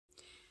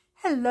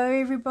Hello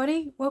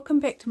everybody,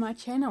 welcome back to my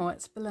channel.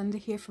 It's Belinda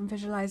here from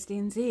Visualized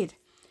NZ.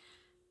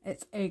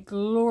 It's a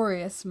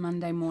glorious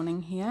Monday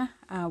morning here.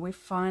 We've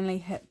finally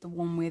hit the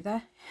warm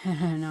weather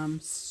and I'm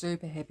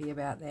super happy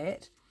about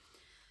that.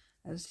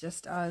 I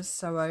was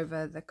so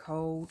over the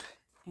cold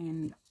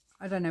and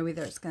I don't know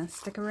whether it's going to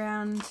stick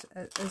around.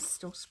 It is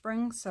still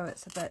spring, so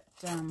it's a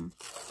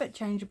bit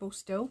changeable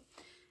still.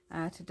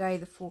 Today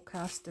the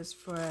forecast is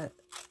for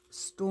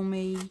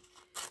stormy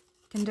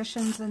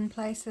conditions in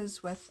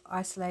places with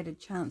isolated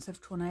chance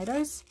of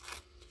tornadoes.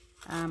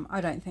 I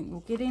don't think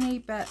we'll get any,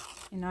 but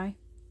you know,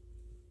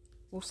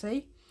 we'll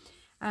see.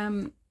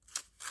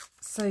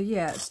 So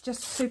yeah, it's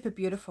just super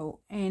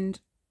beautiful, and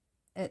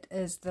it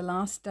is the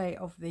last day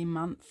of the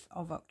month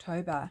of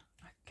October.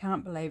 I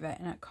can't believe it,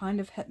 and it kind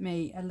of hit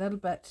me a little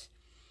bit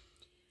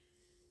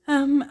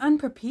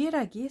unprepared,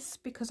 I guess,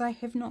 because I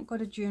have not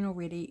got a journal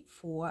ready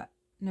for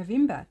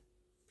November.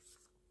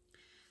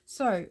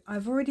 So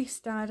I've already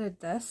started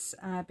this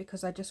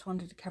because I just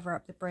wanted to cover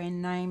up the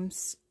brand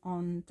names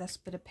on this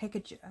bit of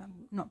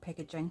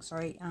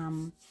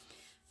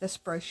this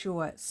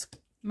brochure. It's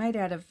made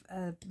out of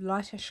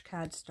lightish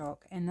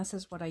cardstock, and this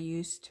is what I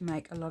use to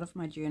make a lot of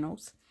my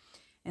journals.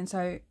 And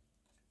so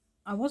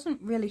I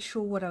wasn't really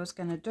sure what I was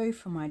going to do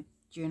for my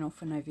journal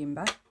for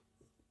November.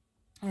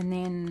 And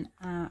then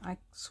I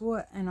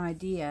saw an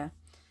idea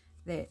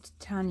that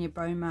Tanya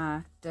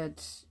Bomar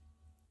did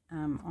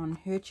on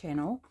her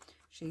channel.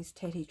 She's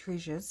Tatty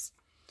Treasures,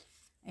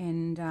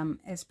 and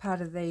as part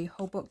of the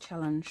whole book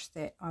challenge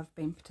that I've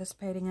been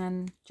participating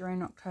in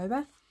during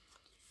October,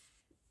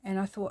 and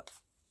I thought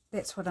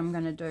that's what I'm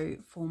going to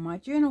do for my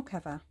journal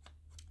cover.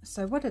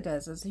 So what it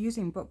is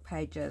using book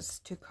pages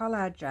to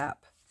collage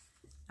up.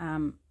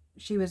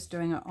 She was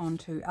doing it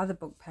onto other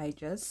book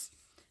pages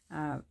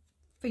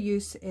for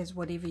use as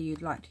whatever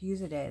you'd like to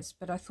use it as,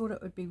 but I thought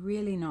it would be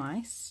really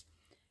nice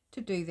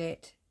to do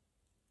that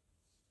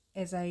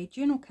as a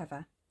journal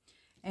cover.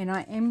 And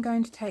I am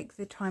going to take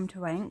the time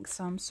to ink,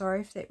 so I'm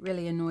sorry if that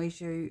really annoys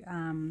you,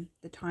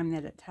 the time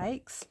that it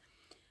takes.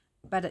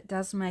 But it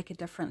does make a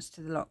difference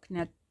to the look.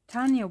 Now,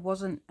 Tanya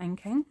wasn't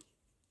inking,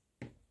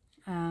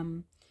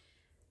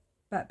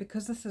 but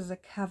because this is a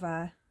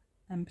cover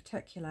in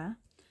particular,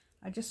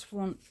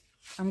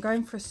 I'm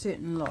going for a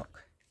certain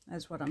look,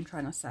 is what I'm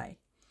trying to say.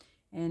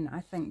 And I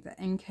think the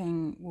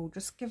inking will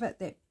just give it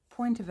that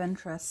point of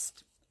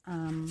interest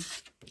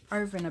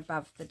over and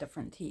above the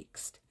different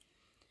text.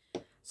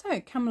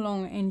 So come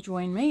along and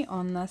join me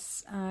on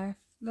this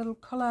little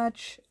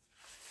collage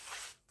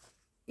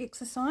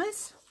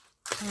exercise.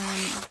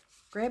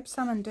 Grab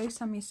some and do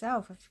some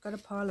yourself. If you've got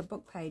a pile of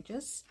book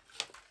pages,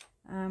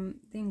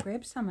 then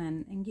grab some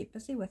and get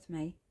busy with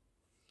me.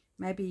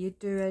 Maybe you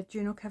do a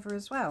journal cover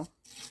as well.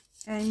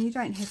 And you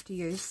don't have to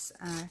use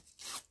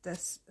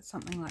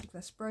something like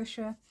this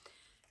brochure.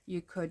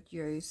 You could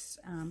use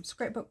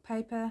scrapbook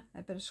paper,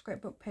 a bit of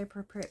scrapbook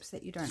paper perhaps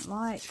that you don't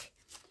like.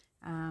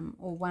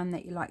 Or one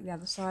that you like the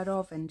other side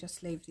of, and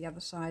just leave the other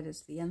side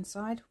as the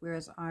inside,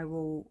 whereas I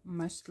will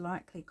most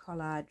likely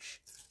collage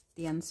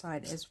the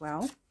inside as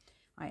well.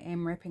 I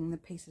am wrapping the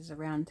pieces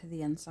around to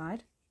the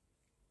inside.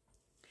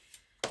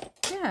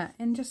 Yeah,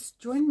 and just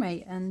join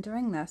me in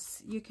doing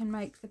this. You can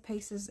make the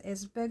pieces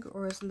as big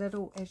or as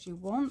little as you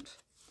want.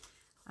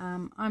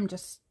 I'm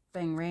just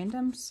being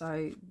random,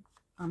 so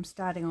I'm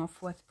starting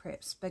off with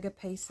perhaps bigger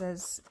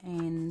pieces,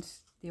 and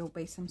there will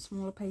be some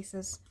smaller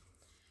pieces.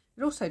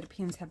 It also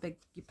depends how big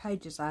your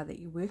pages are that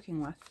you're working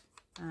with.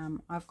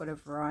 I've got a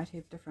variety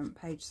of different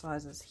page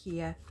sizes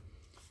here,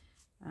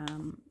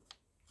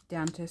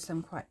 down to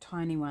some quite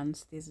tiny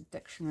ones. There's a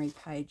dictionary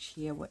page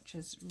here, which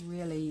is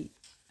really,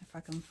 if I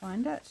can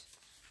find it,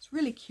 it's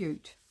really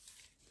cute.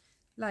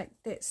 Like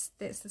that's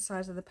the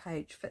size of the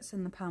page, fits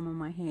in the palm of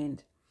my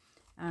hand.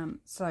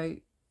 So,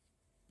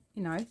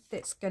 you know,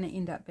 that's going to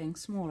end up being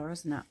smaller,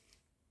 isn't it?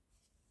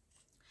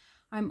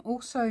 I'm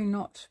also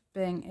not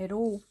being at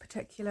all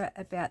particular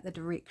about the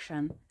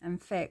direction. In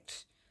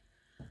fact,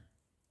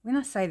 when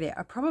I say that,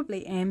 I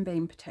probably am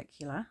being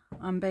particular.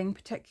 I'm being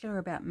particular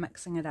about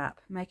mixing it up,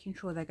 making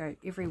sure they go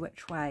every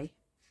which way,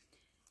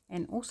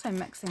 and also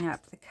mixing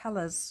up the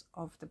colours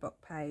of the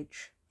book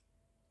page.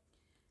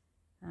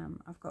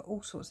 I've got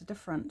all sorts of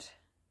different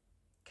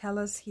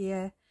colours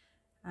here.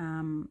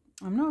 I'm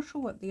not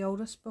sure what the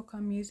oldest book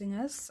I'm using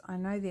is. I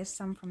know there's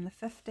some from the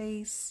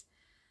 50s.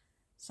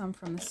 Some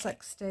from the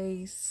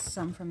 60s,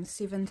 some from the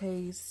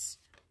 70s.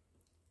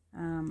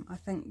 I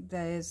think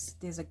there's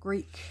a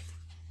Greek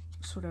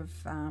sort of,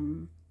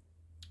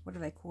 what do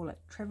they call it,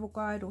 travel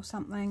guide or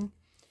something.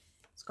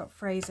 It's got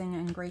phrasing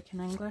in Greek and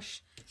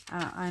English.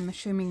 I'm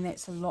assuming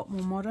that's a lot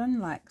more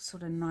modern, like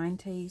sort of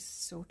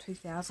 90s or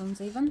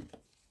 2000s even.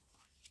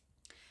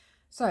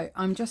 So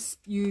I'm just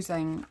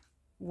using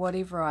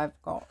whatever I've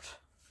got.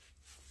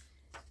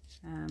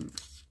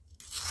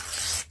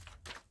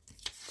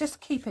 Just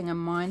keeping a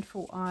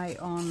mindful eye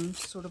on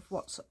sort of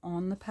what's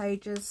on the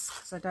pages,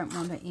 because I don't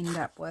want to end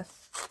up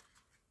with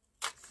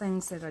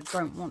things that I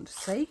don't want to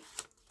see,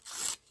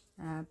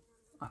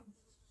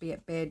 be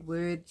it bad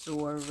words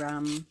or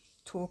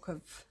talk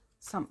of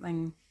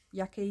something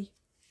yucky.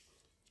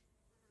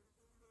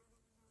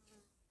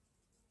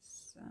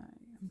 So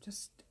I'm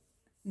just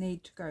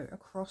need to go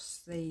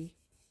across the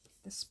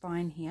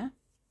spine here.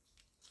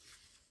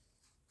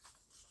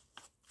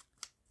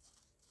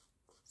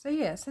 So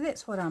yeah, so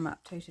that's what I'm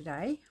up to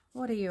today.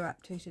 What are you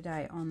up to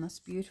today on this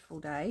beautiful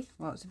day?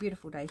 Well, it's a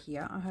beautiful day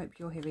here. I hope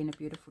you're having a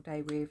beautiful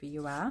day wherever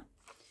you are.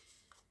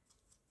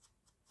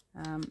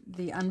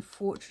 The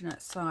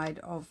unfortunate side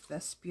of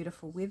this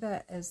beautiful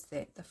weather is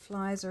that the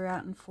flies are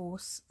out in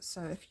force.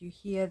 So if you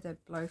hear the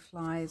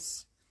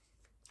blowflies,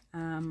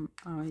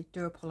 I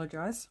do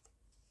apologise.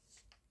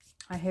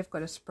 I have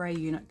got a spray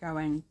unit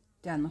going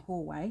down the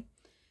hallway,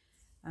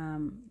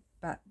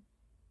 but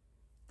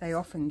they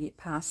often get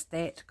past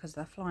that because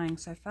they're flying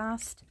so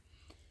fast.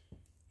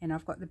 And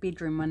I've got the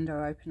bedroom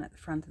window open at the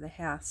front of the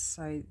house,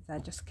 so they're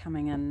just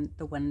coming in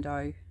the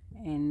window,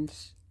 and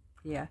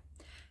yeah,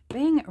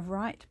 being a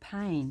right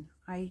pain.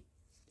 I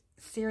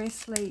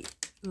seriously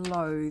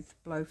loathe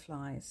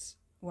blowflies.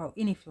 Well,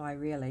 any fly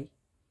really,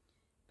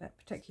 but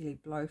particularly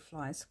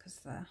blowflies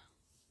because they're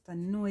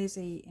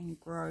noisy and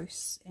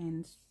gross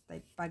and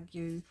they bug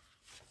you.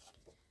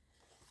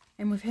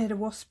 And we've had a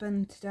wasp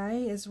in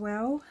today as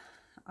well.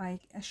 I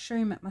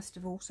assume it must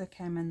have also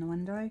come in the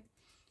window.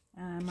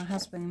 My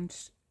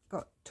husband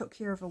took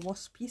care of a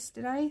wasp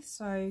yesterday,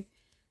 so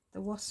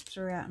the wasps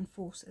are out in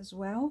force as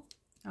well.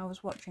 I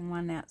was watching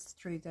one out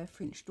through the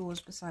French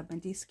doors beside my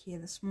desk here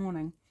this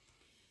morning,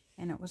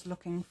 and it was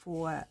looking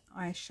for,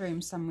 I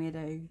assume, somewhere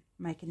to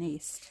make a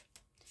nest.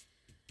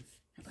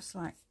 It was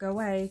like, go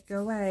away, go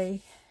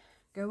away,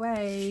 go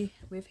away.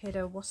 We've had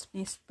a wasp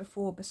nest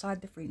before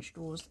beside the French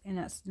doors, and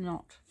it's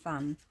not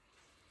fun.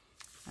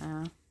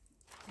 And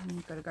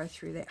you've got to go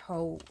through that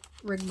whole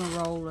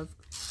rigmarole of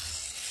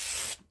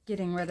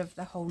getting rid of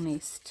the whole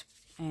nest,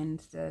 and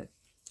the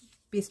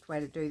best way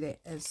to do that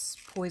is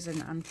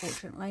poison,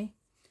 unfortunately.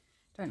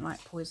 Don't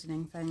like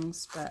poisoning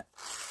things, but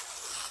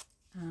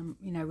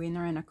you know, when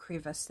they're in a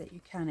crevice that you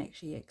can't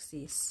actually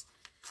access,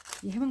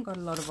 you haven't got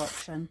a lot of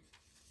option.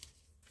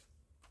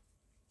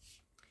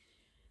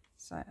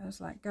 So I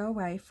was like, go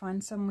away,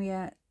 find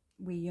somewhere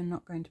where you're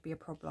not going to be a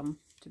problem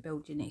to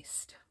build your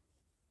nest,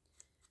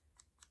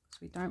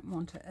 because we don't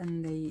want it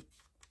in the,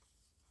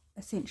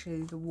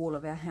 essentially the wall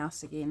of our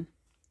house again.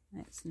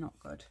 That's not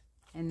good.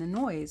 And the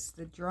noise,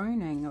 the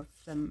droning of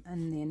them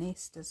in their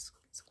nest is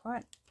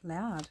quite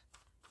loud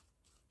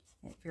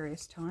at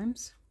various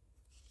times.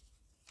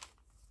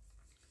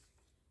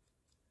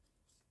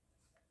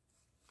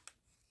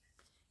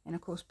 And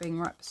of course, being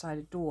right beside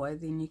a door,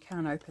 then you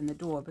can't open the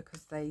door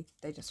because they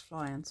just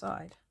fly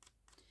inside.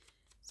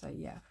 So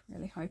yeah,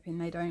 really hoping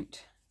they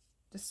don't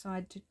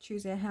decide to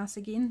choose our house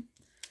again.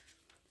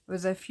 It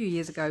was a few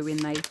years ago when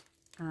they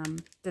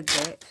did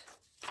that.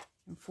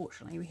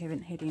 Unfortunately, we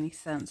haven't had any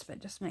since, but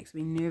it just makes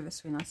me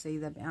nervous when I see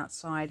them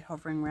outside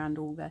hovering around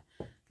all the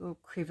little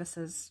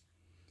crevices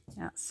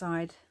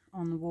outside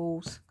on the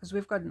walls, because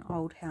we've got an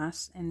old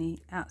house and the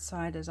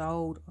outside is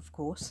old, of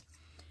course,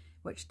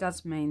 which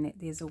does mean that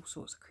there's all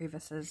sorts of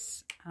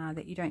crevices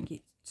that you don't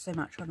get so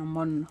much on a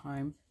modern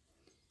home.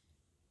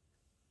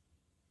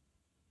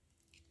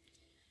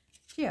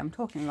 Yeah, I'm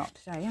talking a lot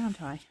today,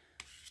 aren't I?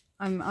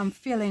 I'm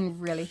feeling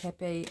really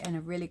happy, in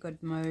a really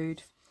good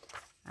mood.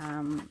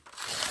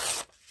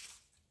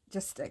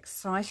 Just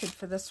excited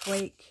for this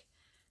week.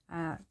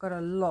 Got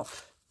a lot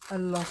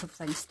of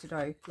things to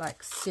do,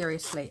 like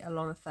seriously a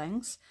lot of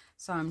things.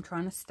 So I'm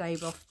trying to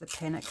stave off the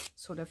panic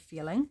sort of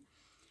feeling,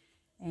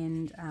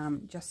 and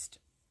just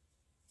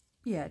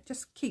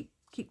keep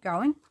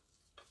going,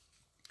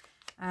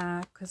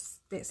 because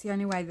that's the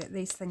only way that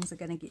these things are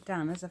going to get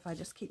done, is if I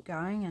just keep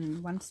going,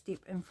 and one step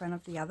in front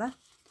of the other,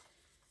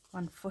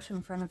 one foot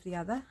in front of the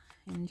other,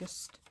 and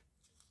just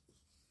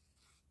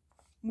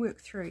work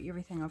through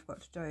everything I've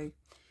got to do.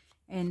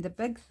 And the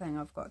big thing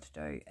I've got to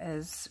do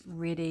is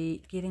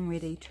getting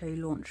ready to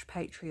launch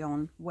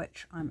Patreon,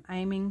 which I'm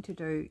aiming to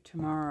do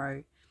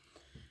tomorrow.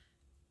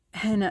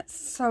 And it's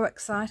so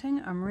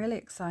exciting. I'm really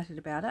excited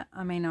about it.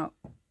 I mean,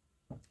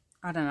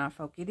 I don't know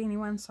if I'll get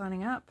anyone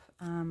signing up.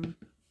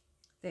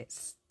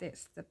 That's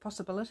the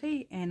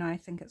possibility, and I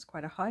think it's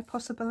quite a high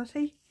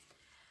possibility.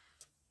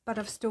 But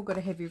I've still got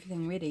to have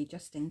everything ready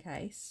just in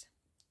case.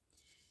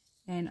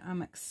 And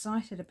I'm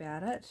excited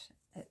about it.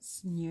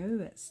 It's new,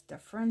 it's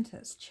different,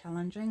 it's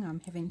challenging. I'm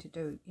having to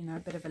do, you know, a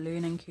bit of a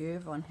learning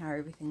curve on how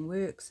everything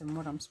works and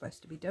what I'm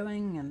supposed to be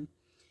doing,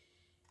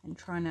 and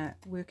trying to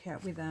work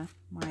out whether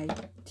my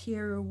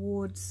tier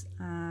awards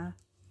are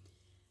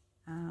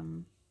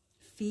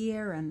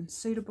fair and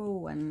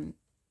suitable and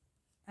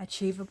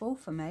achievable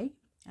for me.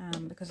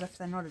 Because if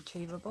they're not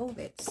achievable,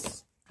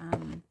 that's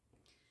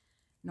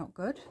not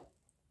good.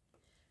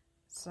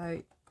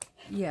 So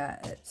yeah,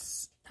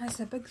 it's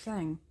a big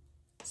thing.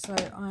 So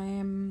I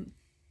am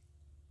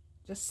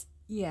just,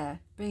 yeah,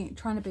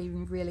 trying to be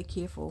really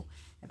careful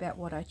about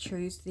what I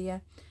choose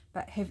there,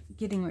 but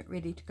getting it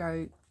ready to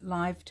go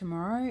live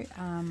tomorrow,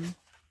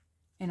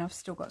 and I've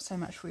still got so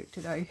much work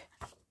to do.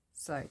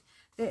 So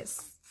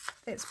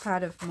that's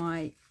part of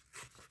my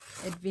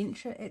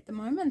adventure at the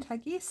moment, I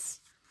guess.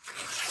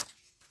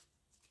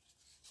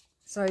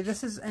 So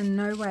this is in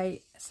no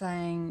way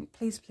saying,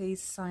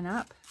 please sign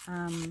up.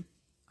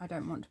 I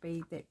don't want to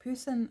be that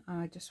person.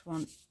 I just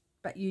want,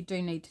 but you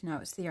do need to know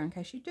it's there in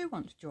case you do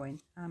want to join.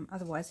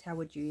 Otherwise, how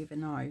would you ever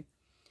know?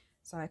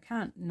 So I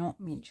can't not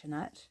mention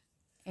it.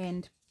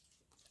 And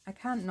I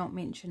can't not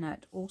mention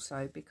it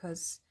also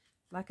because,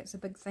 like, it's a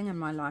big thing in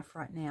my life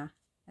right now.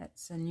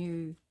 It's a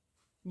new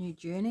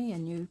journey, a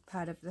new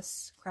part of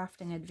this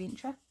crafting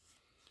adventure.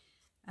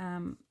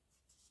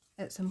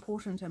 It's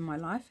important in my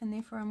life, and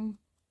therefore I'm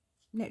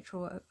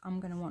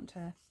going to want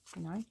to,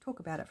 you know, talk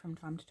about it from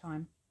time to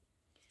time.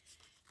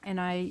 And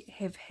I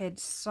have had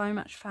so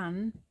much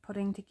fun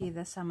putting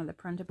together some of the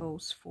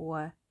printables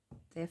for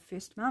their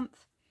first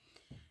month.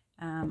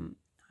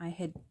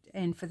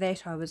 And for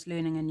that I was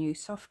learning a new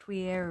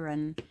software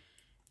and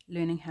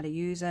learning how to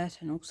use it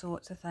and all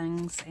sorts of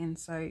things. And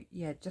so,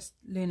 yeah, just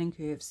learning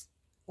curves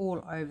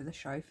all over the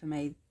show for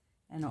me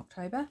in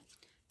October.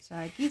 So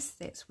I guess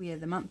that's where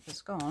the month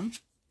has gone,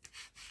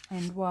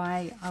 and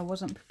why I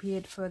wasn't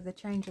prepared for the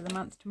change of the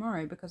month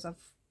tomorrow, because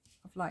I've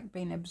like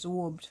been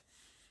absorbed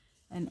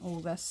in all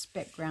this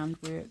background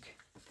work.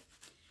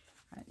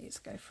 Right, let's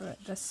go for it.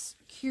 This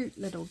cute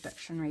little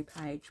dictionary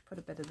page, put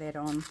a bit of that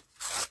on.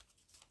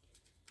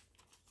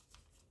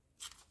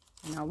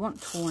 And I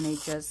want torn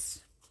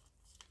edges.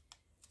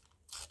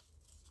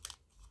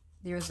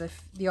 There is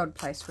the odd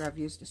place where I've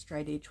used a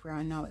straight edge where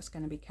I know it's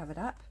going to be covered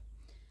up,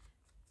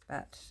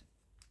 but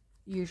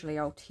usually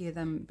I'll tear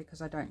them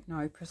because I don't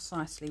know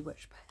precisely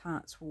which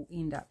parts will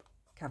end up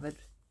covered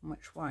and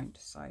which won't.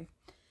 So I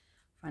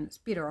find it's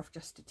better off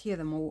just to tear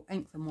them all,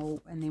 ink them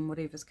all, and then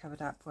whatever's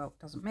covered up, well,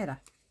 it doesn't matter.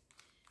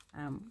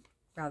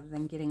 Rather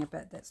than getting a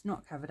bit that's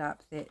not covered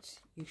up that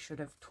you should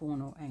have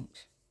torn or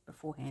inked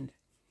beforehand.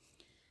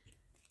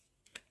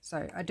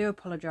 So I do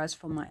apologise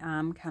for my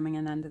arm coming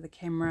in under the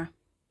camera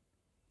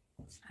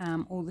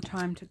all the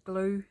time to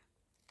glue.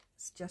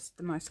 It's just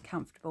the most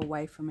comfortable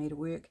way for me to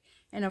work.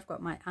 And I've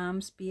got my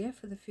arms bare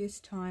for the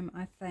first time,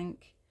 I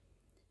think,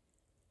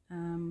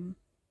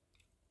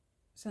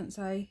 since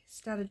I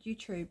started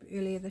YouTube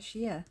earlier this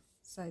year.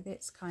 So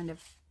that's kind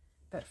of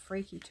a bit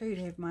freaky too,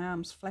 to have my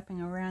arms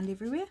flapping around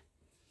everywhere.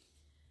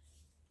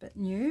 Bit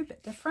new,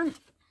 bit different.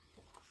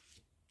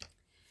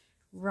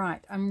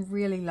 Right, I'm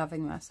really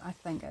loving this. I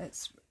think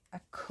it's a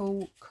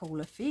cool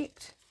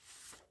effect.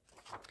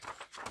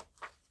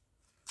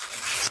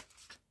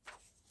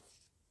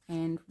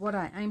 And what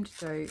I aim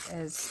to do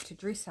is to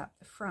dress up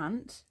the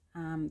front.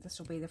 This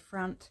will be the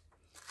front,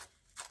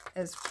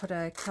 is put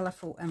a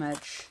colourful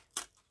image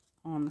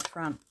on the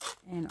front.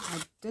 And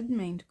I did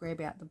mean to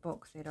grab out the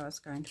book that I was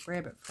going to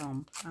grab it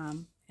from,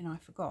 and I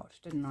forgot,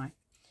 didn't I?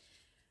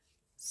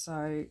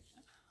 So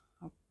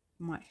I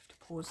might have to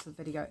pause the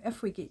video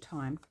if we get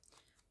time.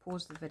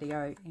 Pause the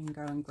video and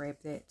go and grab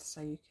that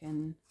so you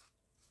can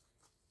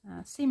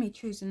see me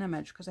choose an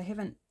image, because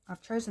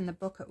I've chosen the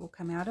book it will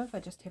come out of. I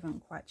just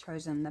haven't quite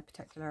chosen the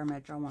particular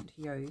image I want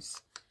to use.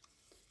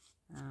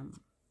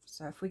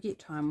 So if we get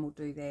time, we'll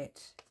do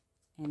that,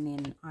 and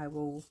then I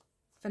will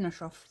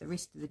finish off the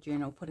rest of the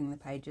journal, putting the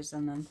pages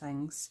in and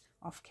things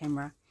off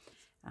camera.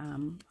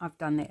 I've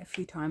done that a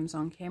few times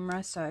on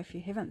camera, so if you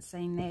haven't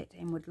seen that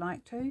and would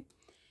like to,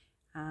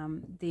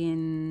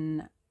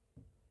 then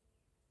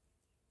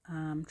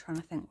I'm trying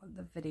to think what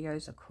the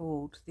videos are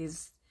called.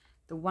 There's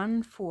the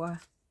one for,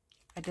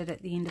 I did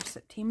at the end of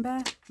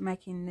September,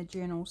 making the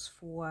journals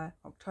for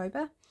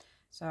October.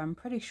 So I'm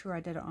pretty sure I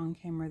did it on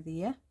camera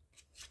there.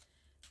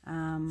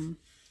 And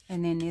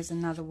then there's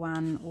another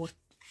one, or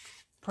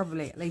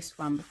probably at least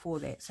one before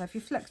that. So if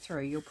you flick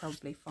through, you'll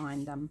probably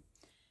find them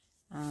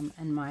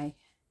in my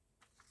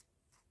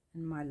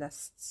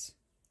lists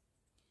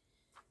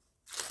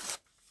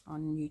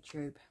on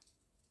YouTube.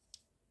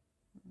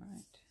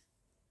 Right.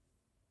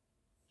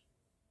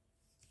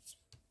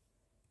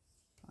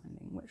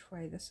 Finding which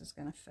way this is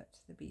going to fit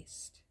the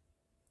best.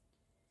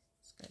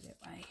 Let's go that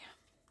way.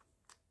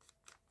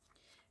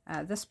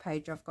 This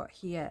page I've got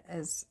here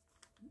is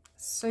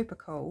super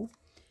cool.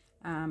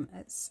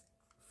 It's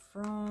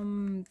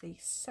from the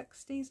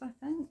 60s, I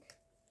think.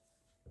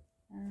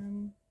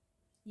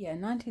 Yeah,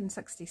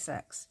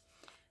 1966.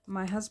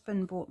 My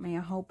husband bought me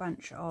a whole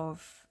bunch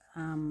of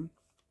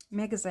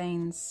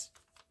magazines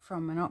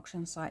from an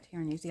auction site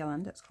here in New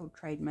Zealand. It's called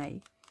Trade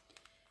Me.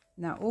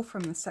 Now, all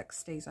from the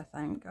 60s,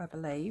 I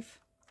believe.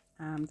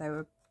 They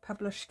were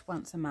published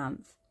once a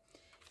month,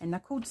 and they're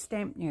called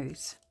Stamp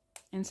News.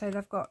 And so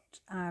they've got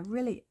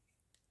really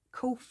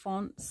cool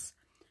fonts,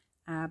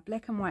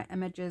 black and white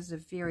images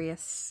of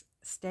various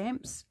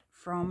stamps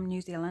from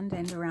New Zealand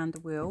and around the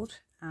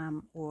world,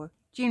 or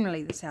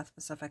generally the South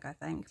Pacific, I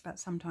think, but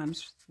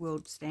sometimes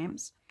world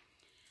stamps.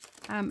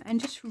 And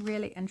just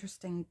really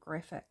interesting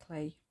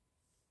graphically.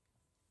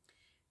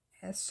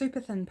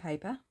 Super thin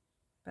paper,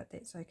 but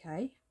that's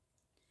okay.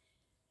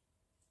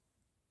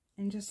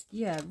 And just,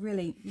 yeah,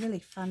 really, really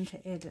fun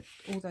to add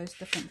all those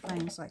different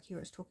things. Like here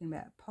it's talking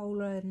about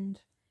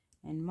Poland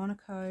and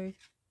Monaco,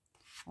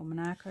 or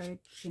Monaco,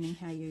 depending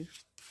how you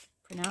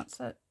pronounce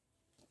it.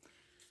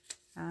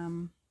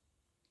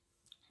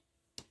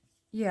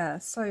 Yeah,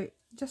 so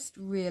just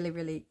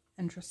really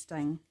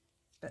interesting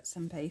bits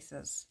and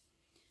pieces.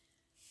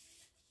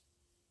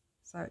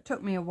 So it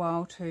took me a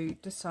while to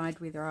decide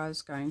whether I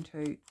was going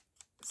to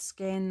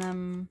scan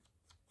them,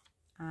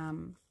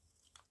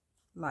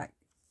 like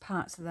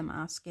parts of them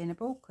are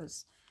scannable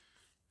because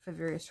for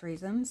various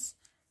reasons,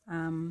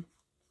 or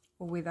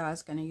whether I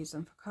was going to use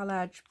them for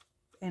collage.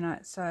 And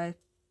so I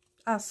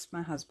asked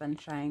my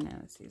husband Shane,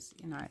 and it says,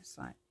 you know, it's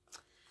like,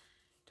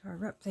 do I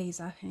rip these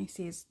up? And he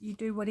says, you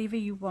do whatever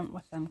you want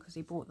with them, because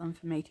he bought them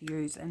for me to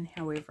use and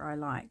however I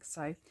like.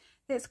 So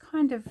that's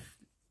kind of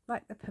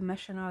like the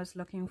permission I was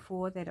looking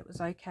for, that it was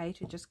okay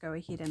to just go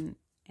ahead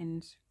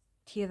and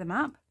tear them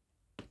up.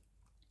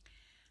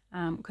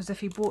 Because if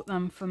he bought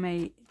them for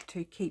me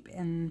to keep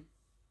in,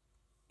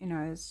 you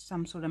know, as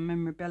some sort of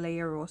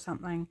memorabilia or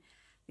something,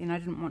 then I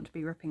didn't want to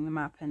be ripping them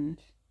up and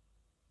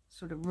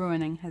sort of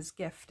ruining his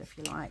gift, if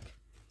you like.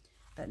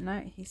 But no,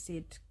 he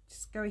said,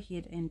 just go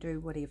ahead and do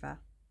whatever.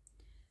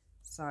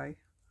 So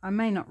I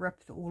may not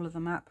rip all of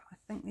them up. I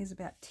think there's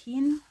about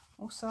 10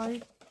 or so.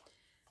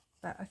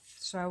 But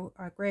so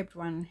I grabbed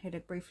one, had a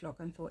brief look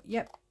and thought,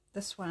 yep,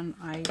 this one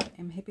I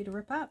am happy to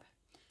rip up.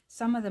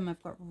 Some of them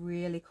have got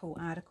really cool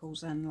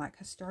articles in, like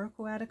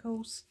historical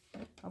articles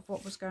of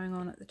what was going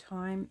on at the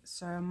time.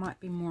 So I might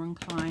be more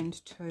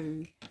inclined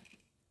to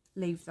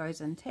leave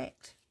those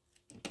intact.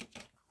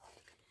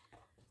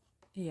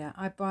 Yeah,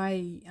 I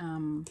buy,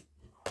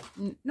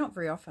 not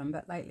very often,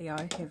 but lately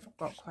I have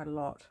got quite a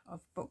lot of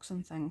books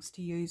and things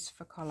to use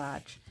for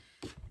collage.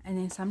 And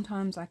then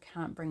sometimes I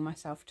can't bring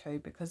myself to,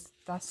 because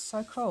they're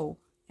so cool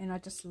and I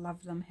just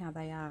love them how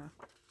they are.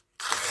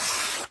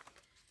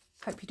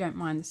 Hope you don't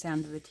mind the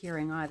sound of the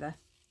tearing either.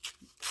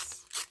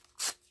 It's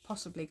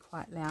possibly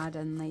quite loud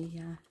in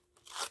the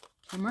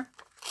camera.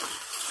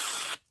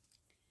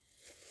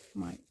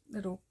 My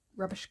little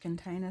rubbish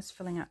container's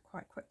filling up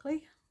quite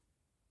quickly.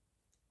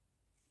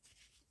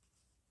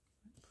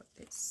 Put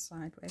that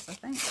sideways, I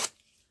think.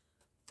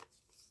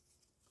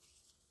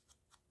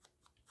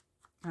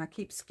 I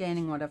keep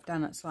scanning what I've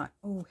done. It's like,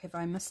 oh, have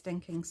I missed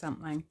inking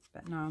something?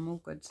 But no, I'm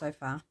all good so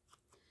far.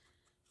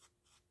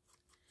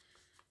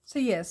 So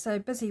yeah, so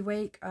busy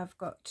week. I've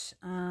got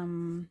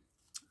to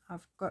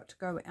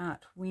go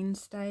out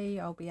Wednesday.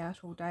 I'll be out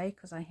all day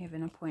because I have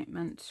an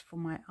appointment for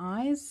my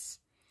eyes,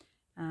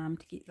 to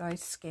get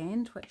those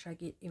scanned, which I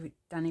get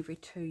done every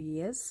 2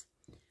 years.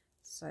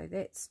 So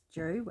that's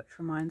due, which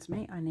reminds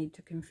me I need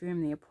to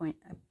confirm the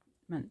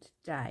appointment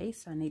day.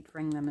 So I need to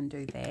ring them and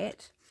do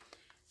that.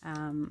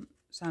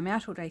 So I'm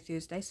out all day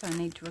Thursday, so I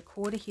need to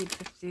record ahead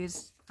for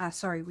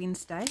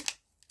Wednesday.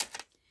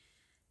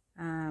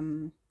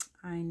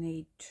 I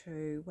need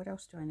to, what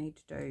else do I need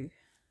to do?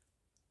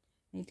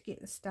 I need to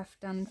get the stuff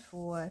done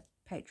for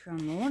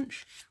Patreon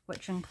launch,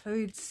 which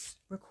includes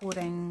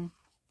recording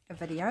a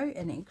video,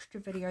 an extra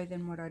video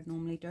than what I'd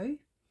normally do,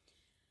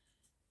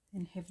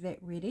 and have that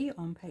ready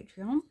on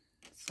Patreon.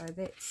 So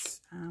that's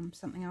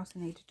something else I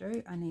need to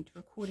do. I need to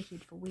record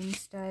ahead for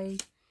Wednesday.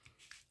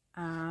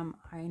 I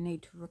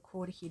need to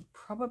record ahead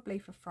probably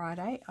for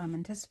Friday. I'm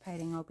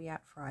anticipating I'll be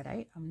out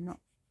Friday. I'm not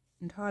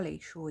entirely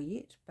sure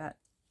yet, but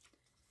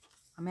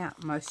I'm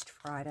out most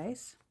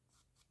Fridays.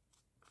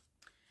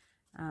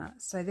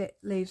 So that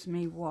leaves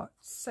me, what,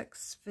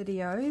 6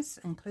 videos,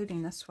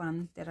 including this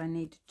one, that I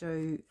need to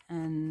do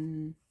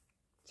in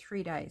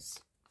 3 days.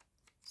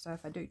 So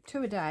if I do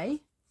 2 a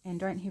day and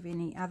don't have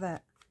any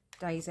other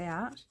days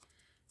out,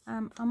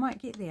 I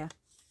might get there.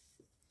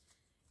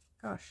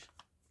 Gosh,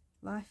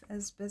 life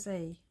is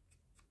busy.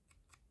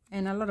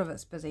 And a lot of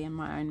it's busy in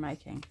my own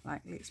making,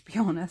 like, let's be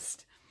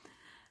honest.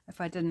 If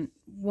I didn't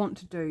want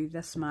to do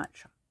this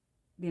much,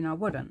 then I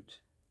wouldn't.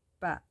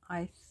 But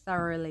I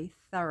thoroughly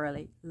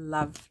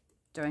love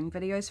doing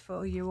videos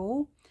for you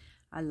all.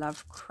 I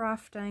love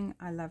crafting.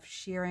 I love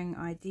sharing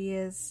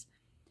ideas,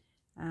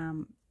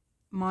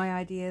 my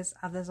ideas,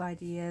 others'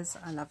 ideas.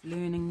 I love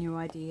learning new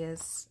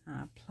ideas,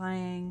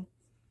 playing.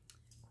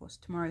 Of course,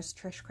 tomorrow's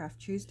Trashcraft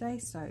Tuesday,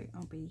 so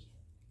I'll be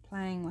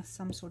playing with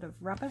some sort of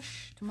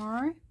rubbish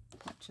tomorrow,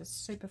 which is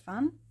super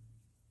fun.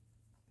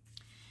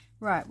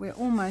 Right, we're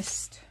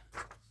almost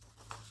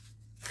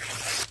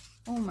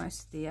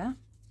there.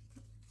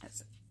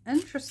 It's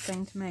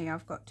interesting to me.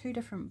 I've got 2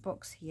 different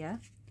books here,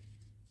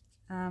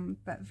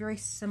 but very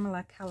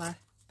similar colour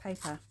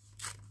paper,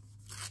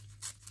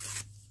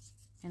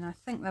 and I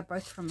think they're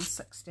both from the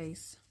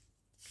 60s.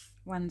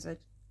 One's a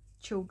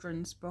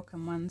children's book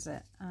and one's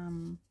a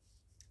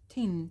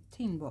teen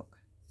book.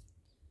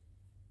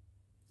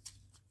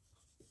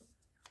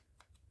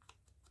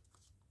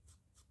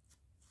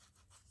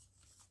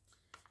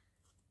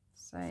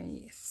 So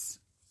yes,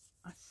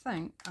 I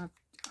think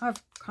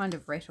I've kind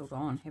of rattled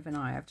on, haven't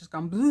I? I've just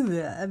gone blah,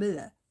 blah,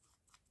 blah.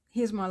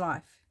 Here's my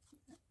life.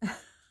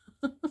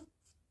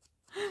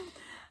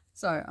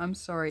 So I'm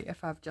sorry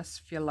if I've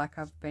just feel like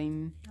I've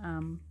been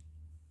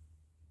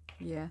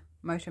yeah,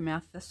 motor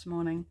mouth this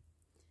morning.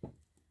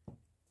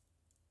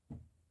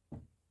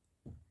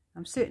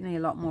 I'm certainly a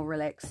lot more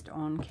relaxed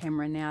on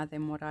camera now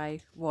than what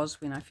I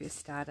was when I first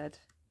started.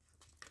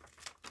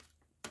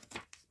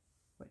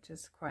 which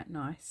is quite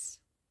nice.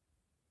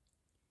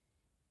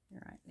 All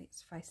right,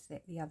 let's face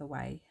that the other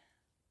way,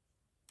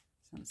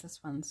 since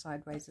this one's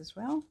sideways as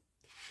well.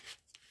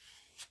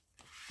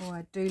 Oh,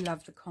 I do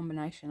love the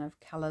combination of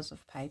colours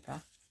of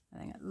paper. I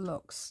think it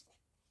looks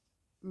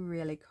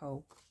really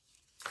cool.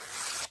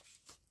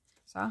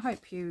 So I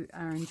hope you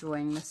are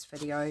enjoying this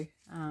video,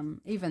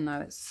 even though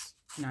it's,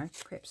 you know,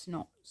 perhaps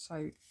not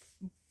so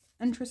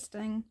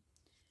interesting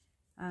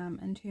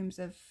in terms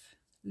of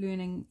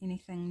learning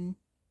anything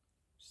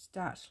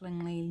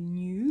startlingly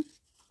new.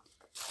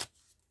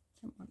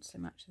 Don't want so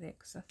much of that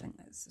because I think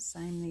that's the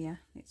same there.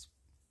 Let's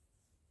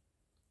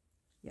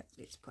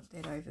put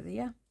that over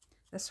there.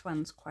 This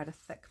one's quite a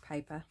thick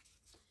paper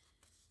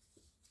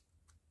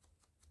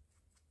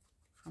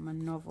from a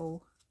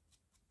novel.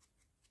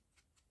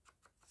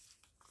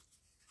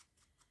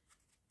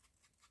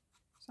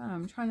 So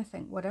I'm trying to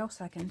think what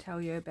else I can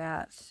tell you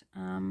about.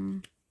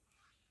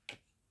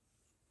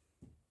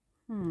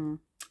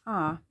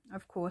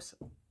 Of course,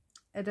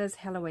 it is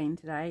Halloween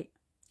today.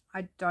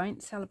 I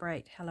don't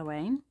celebrate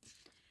Halloween.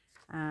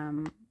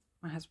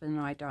 My husband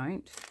and I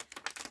don't.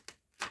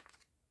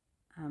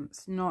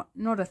 It's not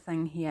a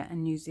thing here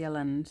in New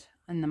Zealand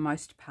in the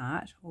most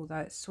part, although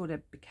it's sort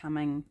of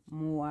becoming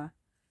more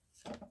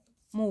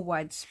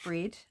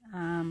widespread.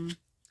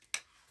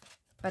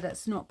 But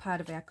it's not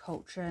part of our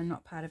culture,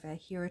 not part of our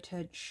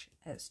heritage.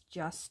 It's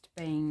just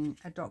being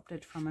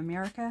adopted from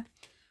America,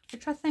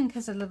 which I think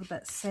is a little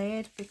bit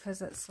sad,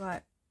 because it's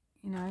like,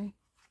 you know,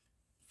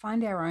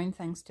 find our own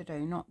things to do,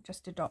 not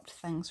just adopt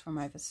things from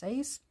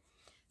overseas.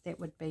 That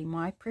would be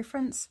my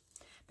preference.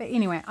 But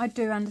anyway, I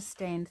do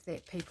understand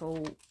that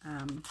people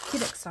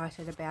get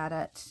excited about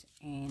it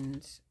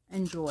and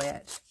enjoy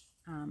it,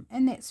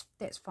 and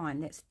that's fine.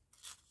 That's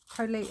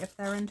totally, if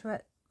they're into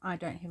it, I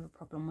don't have a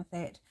problem with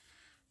that.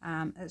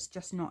 It's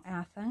just not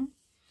our thing.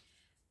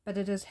 But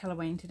it is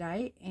Halloween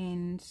today,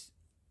 and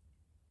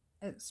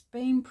it's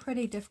been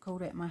pretty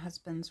difficult at my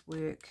husband's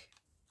work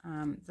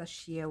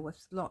this year,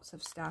 with lots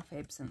of staff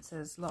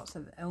absences, lots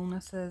of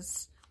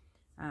illnesses,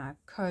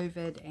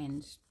 COVID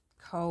and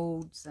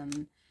colds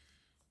and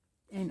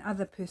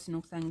other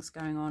personal things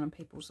going on in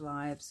people's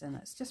lives, and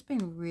it's just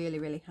been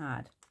really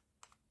hard.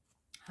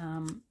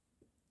 And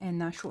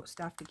they're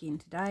short-staffed again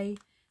today.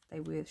 They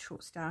were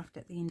short-staffed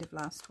at the end of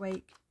last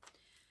week.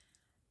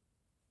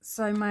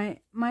 So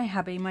my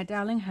hubby, my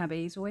darling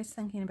hubby, is always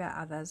thinking about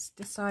others,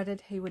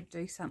 decided he would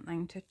do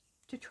something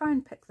to try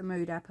and pick the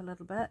mood up a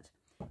little bit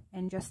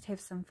and just have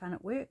some fun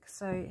at work.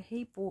 So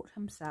he bought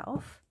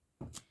himself,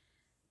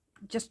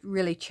 just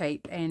really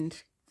cheap,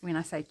 and when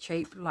I say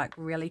cheap, like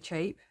really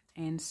cheap,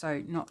 and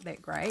so not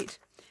that great,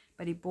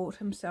 but he bought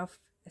himself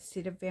a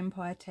set of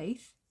vampire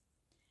teeth,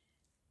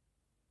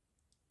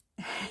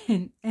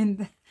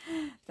 and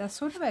they're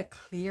sort of a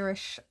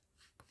clearish,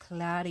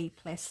 cloudy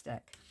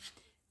plastic,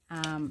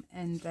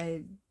 and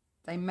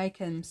they make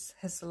his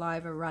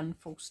saliva run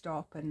full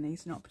stop, and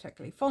he's not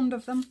particularly fond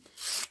of them,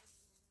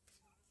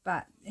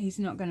 but he's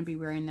not going to be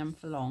wearing them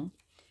for long.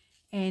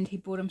 And he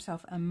bought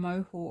himself a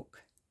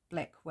mohawk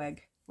black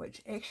wig,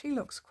 which actually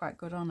looks quite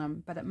good on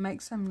him, but it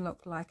makes him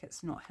look like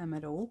it's not him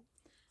at all.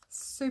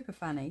 Super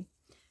funny.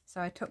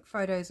 So I took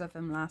photos of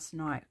him last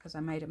night, because I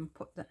made him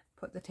put the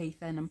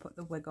teeth in and put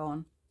the wig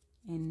on,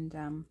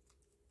 and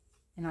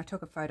I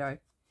took a photo,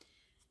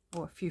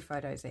 or a few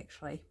photos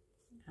actually,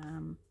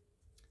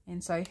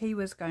 and so he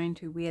was going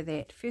to wear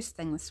that first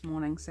thing this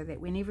morning, so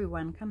that when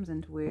everyone comes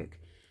into work,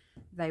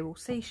 they will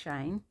see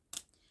Shane,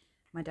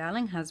 my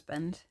darling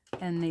husband,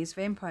 in these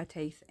vampire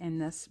teeth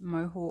and this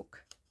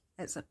mohawk.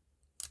 It's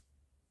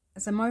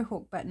a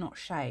mohawk, but not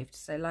shaved,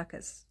 so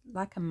it's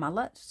like a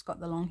mullet. It's got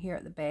the long hair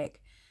at the back,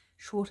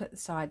 short at the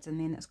sides, and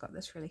then it's got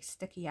this really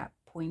sticky up,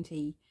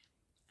 pointy,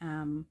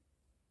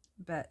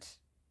 but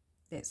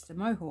that's the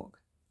mohawk.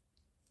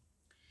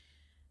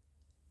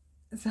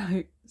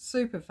 So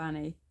super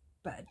funny.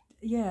 But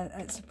yeah,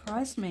 it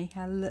surprised me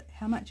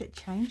how much it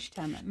changed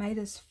him. It made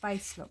his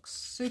face look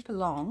super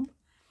long,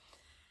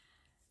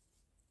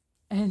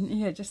 and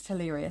yeah, just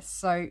hilarious.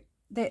 So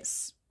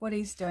that's what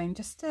he's doing,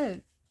 just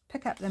to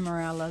pick up the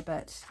morale a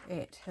bit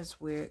at his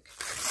work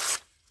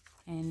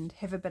and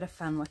have a bit of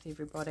fun with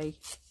everybody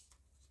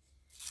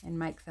and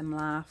make them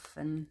laugh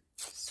and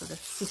sort of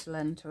settle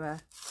into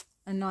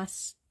a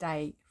nice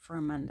day for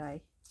a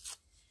Monday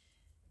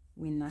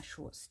when they're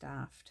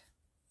short-staffed.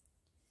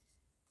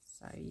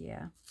 So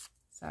yeah,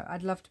 so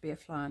I'd love to be a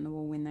fly on the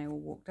wall when they all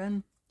walked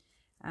in.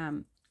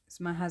 So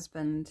my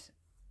husband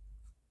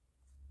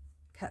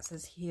cuts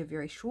his hair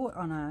very short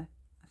on I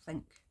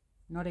think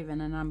not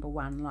even a number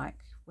 1, like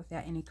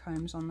without any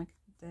combs on the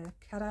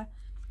cutter.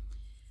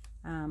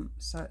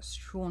 So it's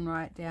drawn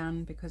right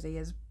down because he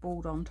is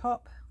bald on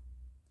top.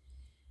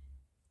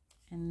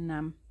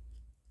 And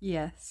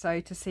yeah,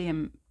 so to see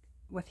him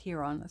with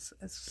hair on is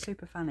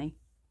super funny.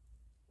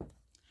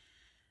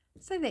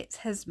 So that's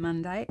his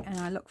Monday, and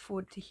I look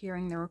forward to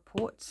hearing the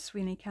reports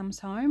when he comes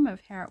home of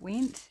how it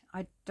went.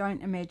 I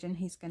don't imagine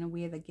he's going to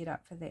wear the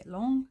get-up for that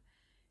long,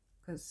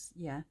 because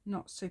yeah,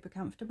 not super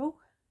comfortable.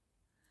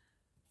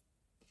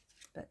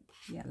 but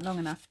yeah, long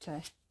enough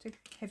to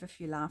have a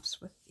few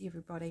laughs with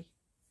everybody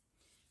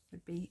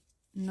would be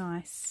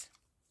nice.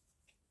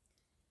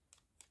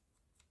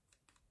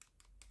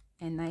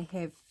 And they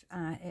have,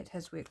 at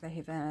his work, they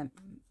have a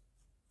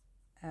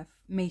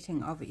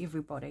meeting of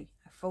everybody,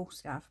 a full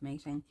staff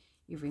meeting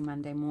every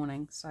Monday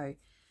morning. So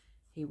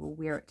he will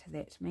wear it to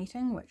that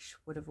meeting, which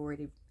would have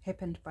already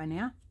happened by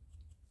now,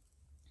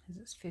 as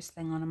it's first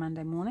thing on a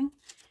Monday morning.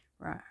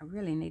 Right, I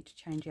really need to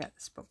change out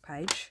this book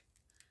page.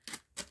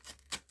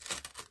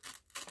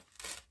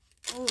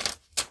 Oh,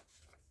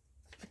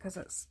 because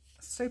it's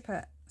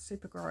super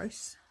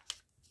gross.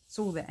 It's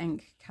all the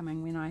ink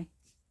coming when I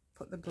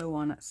put the glue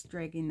on. It's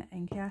dragging the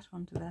ink out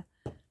onto the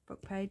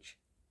book page,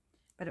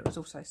 but it was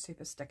also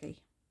super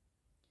sticky,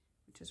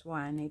 which is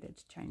why I needed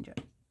to change it.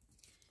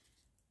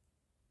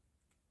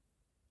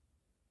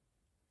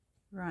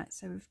 Right,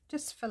 so we're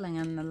just filling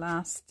in the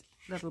last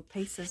little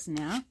pieces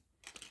now,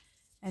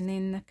 and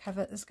then the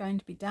cover is going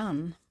to be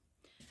done.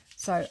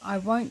 So I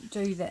won't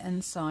do the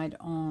inside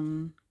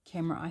on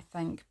camera, I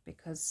think,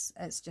 because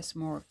it's just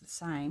more of the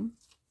same.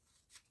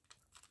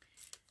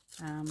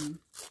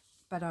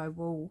 But I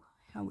will,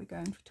 how are we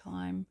going for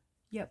time?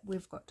 Yep,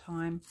 we've got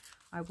time.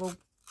 I will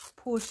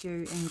pause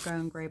you and go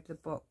and grab the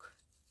book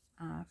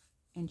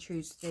and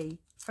choose the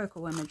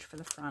focal image for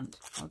the front.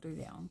 I'll do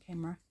that on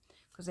camera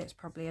because that's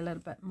probably a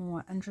little bit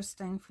more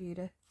interesting for you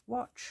to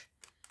watch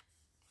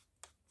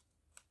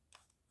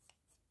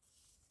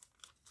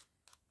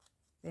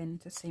than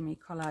to see me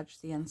collage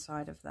the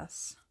inside of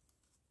this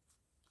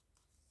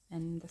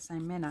in the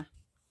same manner.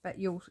 But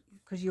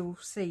because you'll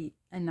see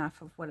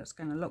enough of what it's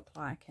going to look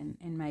like, and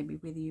maybe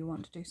whether you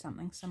want to do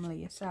something similar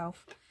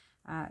yourself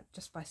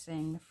just by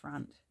seeing the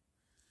front.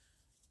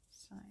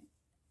 So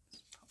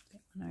let's pop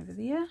that one over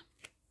there.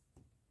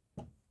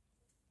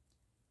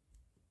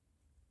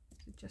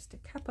 So just a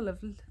couple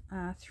of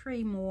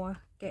 3 more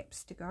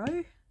gaps to go.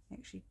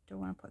 Actually, do I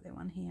want to put that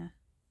one here?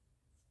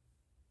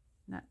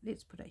 No,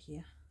 let's put it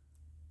here.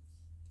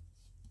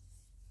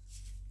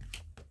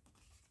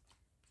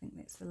 I think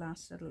that's the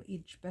last little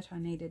edge bit I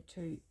needed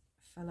to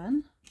fill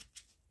in.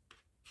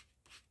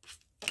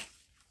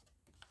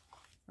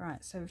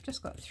 Right, so we've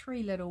just got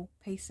 3 little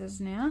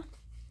pieces now.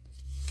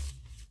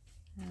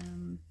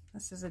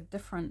 This is a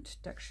different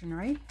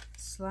dictionary,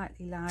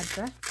 slightly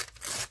larger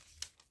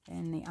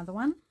than the other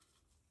one.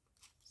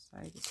 So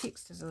the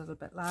text is a little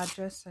bit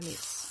larger, so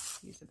let's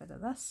use a bit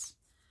of this.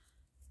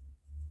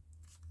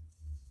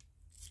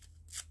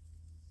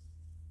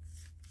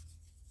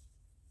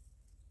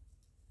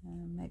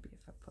 Maybe if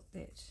I put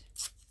that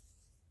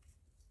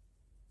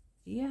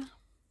here.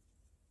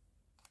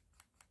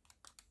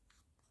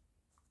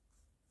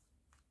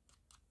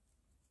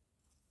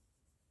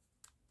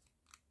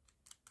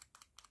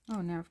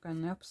 Oh, now I've gone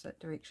in the opposite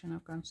direction.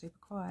 I've gone super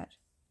quiet.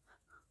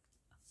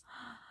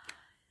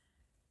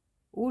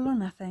 All or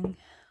nothing.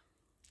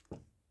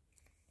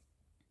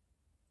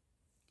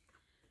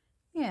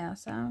 Yeah,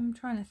 so I'm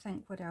trying to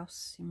think what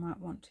else you might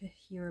want to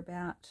hear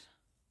about.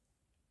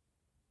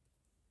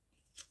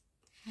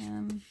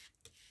 Trying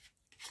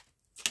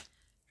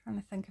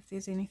to think if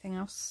there's anything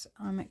else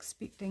I'm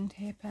expecting to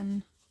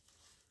happen.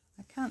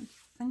 I can't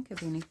think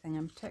of anything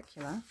in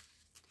particular.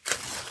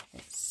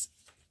 It's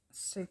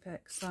super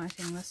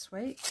exciting this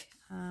week,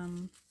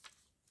 and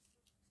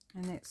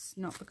that's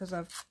not because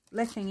I'm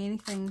lacking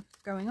anything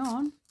going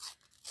on,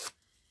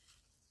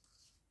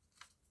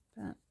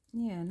 but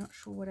yeah, not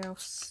sure what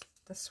else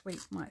this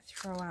week might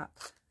throw up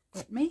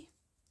at me.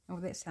 Oh,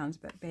 that sounds a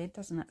bit bad,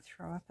 doesn't it?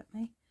 Throw up at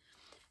me.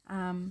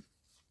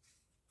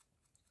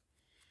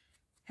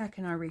 How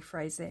can I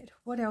rephrase that?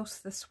 What else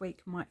this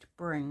week might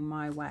bring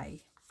my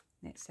way?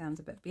 That sounds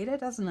a bit better,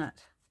 doesn't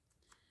it?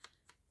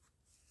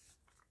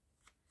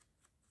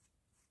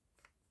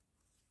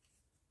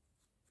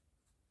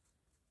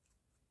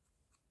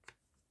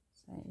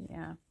 So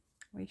yeah,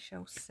 we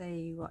shall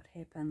see what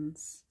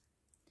happens.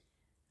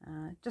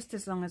 Just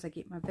as long as I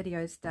get my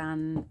videos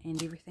done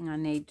and everything I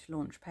need to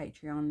launch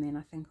Patreon, then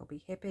I think I'll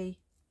be happy.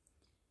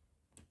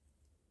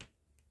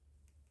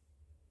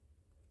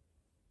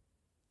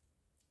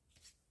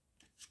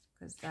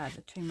 Because they're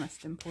the 2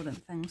 most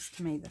important things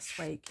to me this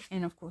week.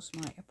 And of course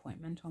my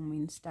appointment on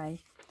Wednesday.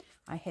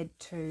 I had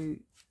to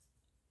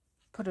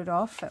put it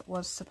off. It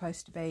was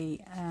supposed to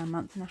be a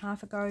month and a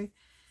half ago,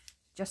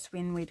 just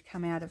when we'd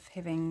come out of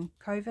having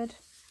COVID.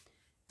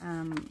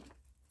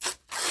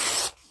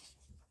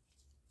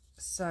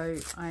 So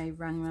I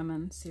rang them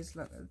and says,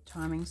 look, the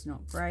timing's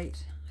not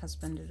great.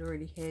 Husband had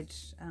already had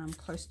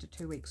close to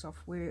 2 weeks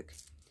off work,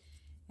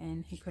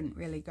 and he couldn't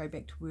really go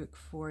back to work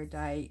for a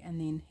day and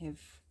then have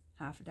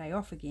half a day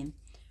off again.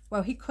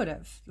 Well, he could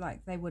have,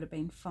 like, they would have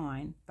been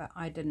fine, but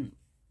I didn't,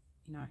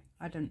 you know,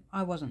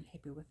 I wasn't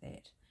happy with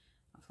that.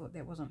 I thought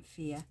that wasn't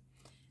fair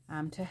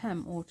to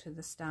him or to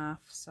the staff.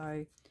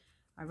 So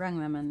I rang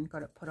them and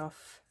got it put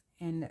off,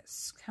 and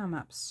it's come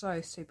up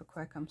so super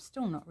quick. I'm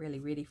still not really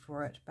ready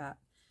for it, but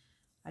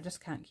I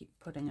just can't keep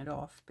putting it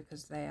off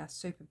because they are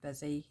super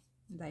busy.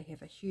 They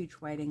have a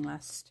huge waiting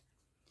list,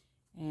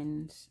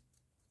 and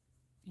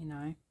you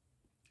know,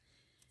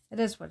 it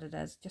is what it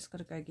is. Just got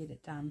to go get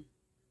it done.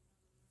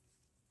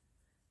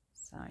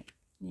 So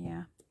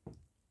yeah,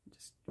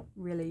 just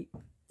really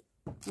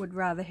would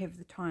rather have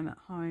the time at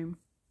home,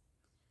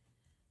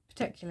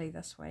 particularly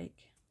this week,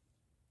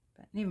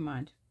 but never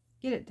mind,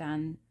 get it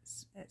done.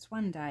 It's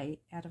one day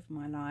out of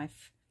my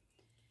life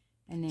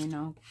and then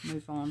I'll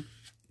move on.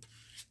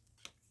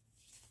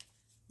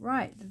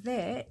 Right,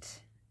 that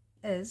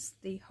is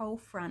the whole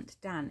front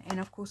done, and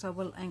of course I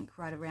will ink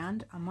right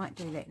around. I might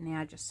do that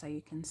now just so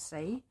you can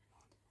see,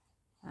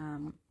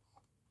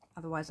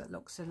 otherwise it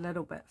looks a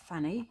little bit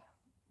funny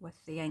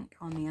with the ink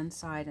on the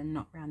inside and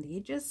not around the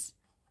edges.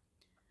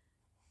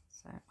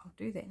 So I'll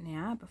do that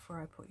now before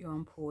I put you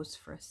on pause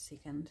for a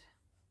second.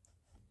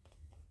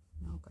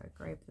 And I'll go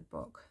grab the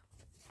book.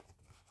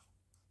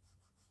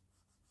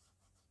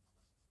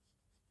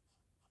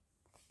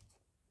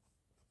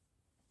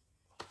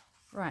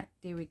 Right,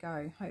 there we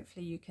go.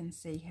 Hopefully you can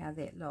see how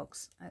that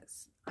looks.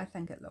 I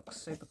think it looks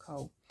super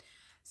cool.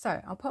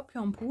 So I'll pop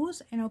you on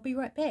pause and I'll be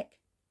right back.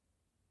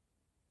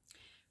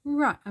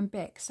 Right, I'm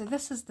back. So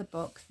this is the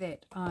book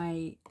that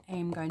I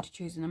am going to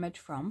choose an image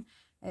from.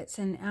 It's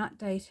an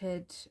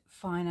outdated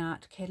fine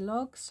art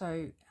catalogue.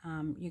 So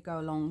you go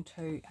along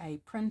to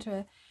a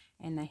printer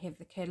and they have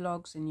the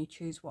catalogues and you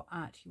choose what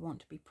art you want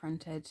to be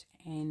printed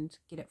and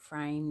get it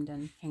framed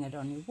and hang it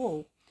on your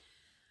wall.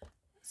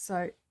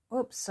 So,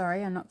 oops,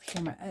 sorry, I knocked the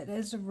camera. It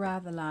is a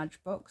rather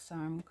large book, so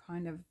I'm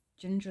kind of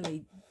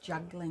gingerly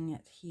juggling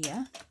it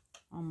here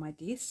on my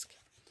desk.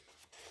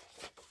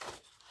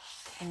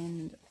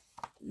 And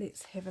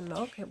let's have a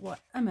look at what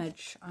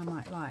image I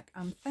might like.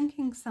 I'm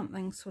thinking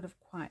something sort of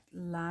quite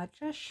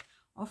largish.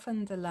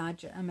 Often the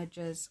larger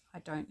images I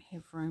don't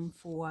have room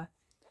for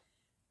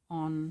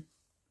on,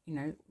 you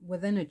know,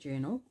 within a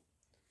journal.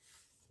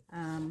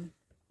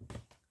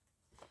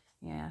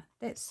 Yeah,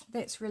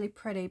 that's really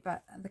pretty,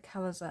 but the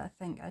colours I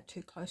think are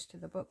too close to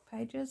the book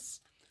pages.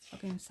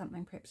 Looking for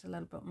something perhaps a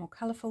little bit more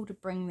colourful to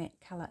bring that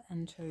colour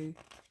into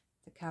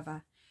the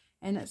cover.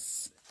 And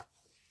it's,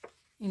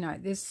 you know,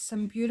 there's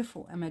some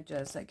beautiful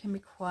images. It can be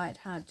quite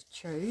hard to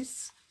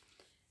choose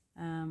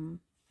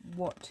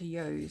what to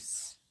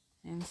use.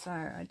 And so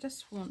I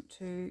just want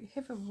to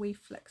have a wee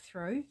flick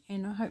through,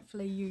 and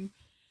hopefully you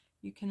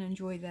can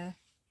enjoy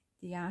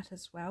the art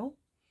as well.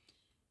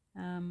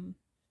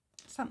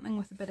 Something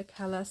with a bit of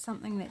colour,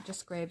 something that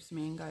just grabs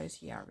me and goes,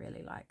 yeah, I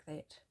really like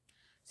that.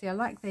 See, I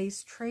like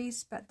these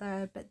trees, but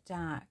they're a bit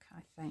dark,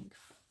 I think.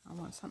 I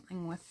want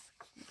something with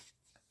a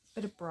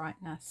bit of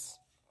brightness.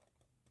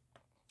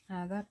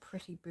 They're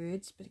pretty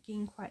birds, but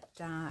again, quite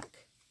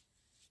dark.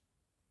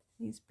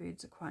 These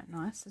birds are quite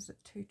nice. Is it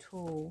too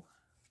tall?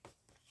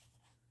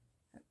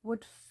 It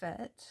would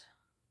fit.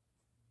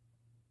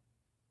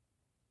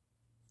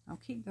 I'll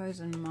keep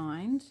those in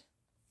mind.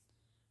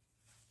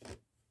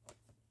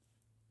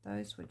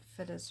 Those would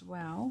fit as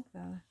well.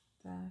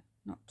 They're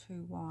not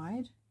too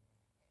wide.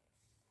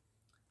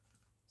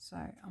 So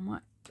I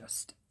might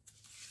just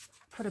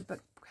put a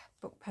book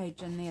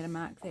page in there to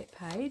mark that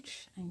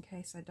page in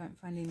case I don't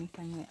find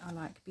anything that I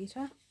like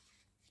better.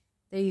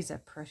 These are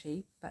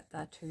pretty, but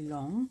they're too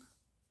long.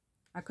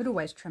 I could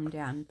always trim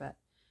down, but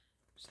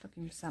I'm just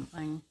looking for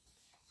something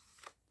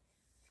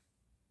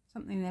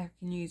that I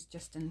can use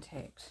just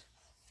intact.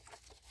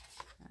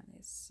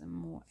 There's some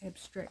more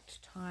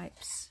abstract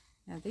types.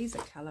 Now these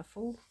are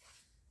colourful,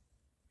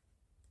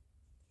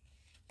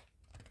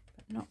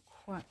 but not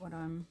quite what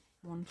I'm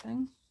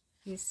wanting.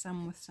 Here's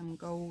some with some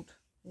gold,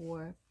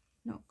 or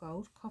not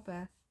gold,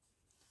 copper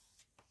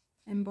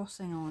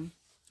embossing on,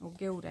 or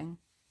gilding.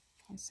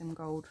 There's some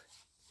gold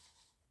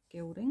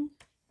gilding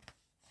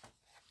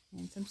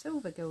and some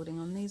silver gilding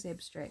on these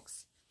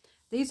abstracts.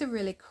 These are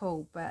really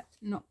cool, but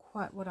not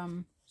quite what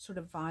I'm sort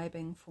of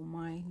vibing for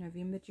my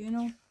November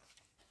journal.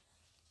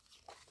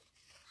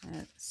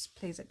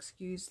 Please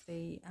excuse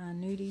the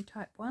nudie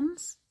type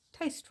ones.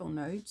 Tasteful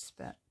nudes,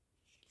 but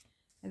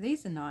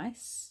these are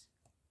nice.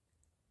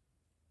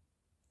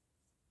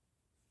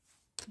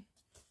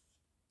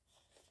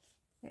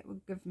 That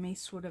would give me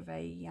sort of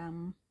a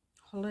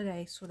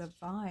holiday sort of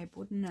vibe,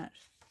 wouldn't it?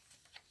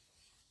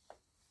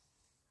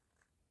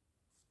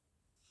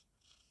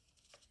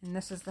 And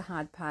this is the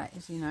hard part,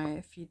 is, you know,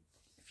 if you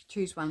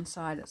choose one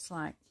side, it's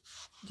like,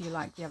 do you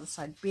like the other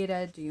side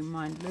better? Do you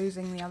mind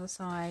losing the other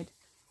side?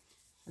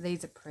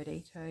 These are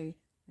pretty too.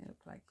 They look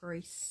like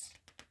grease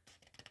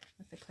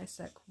with the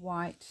classic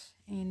white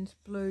and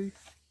blue.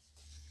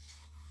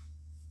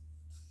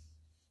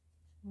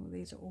 Well,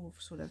 these are all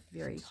sort of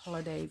very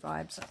holiday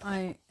vibes.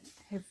 I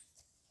have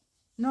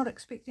not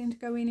expecting to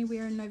go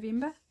anywhere in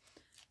November,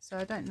 so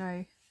I don't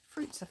know.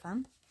 Fruits are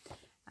fun.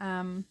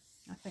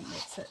 I think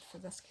that's it for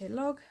this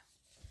catalogue.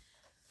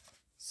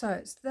 So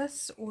it's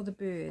this or the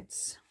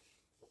birds.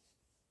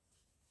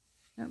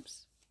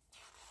 Oops.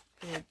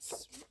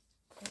 Birds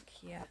back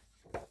here.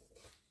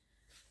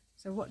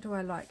 So what do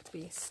I like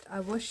best?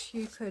 I wish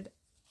you could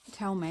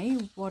tell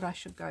me what I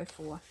should go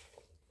for.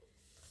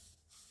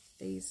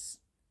 These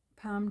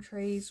palm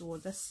trees, or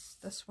this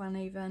one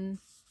even,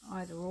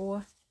 either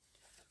or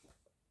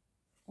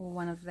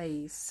one of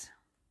these.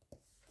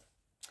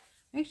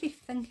 I'm actually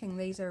thinking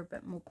these are a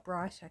bit more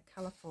brighter,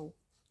 colourful.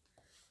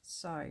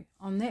 So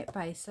on that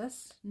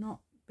basis, not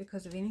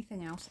because of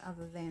anything else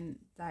other than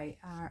they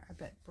are a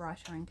bit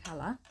brighter in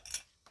colour.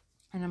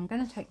 And I'm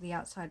going to take the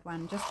outside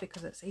one just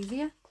because it's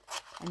easier,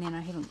 and then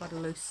I haven't got a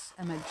loose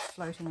image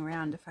floating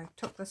around. If I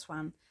took this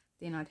one,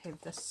 then I'd have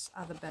this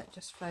other bit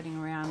just floating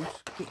around,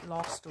 get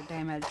lost or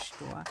damaged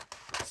or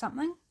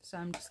something. So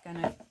I'm just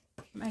going to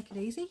make it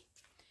easy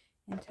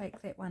and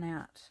take that one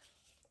out.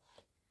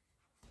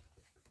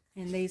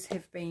 And these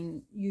have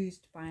been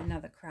used by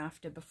another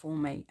crafter before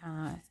me,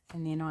 and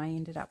then I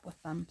ended up with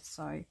them.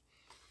 So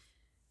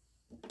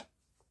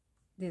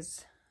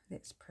that's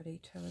pretty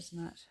too,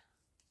 isn't it?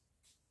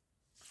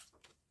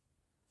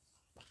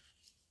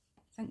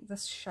 I think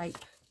this shape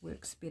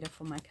works better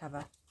for my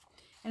cover.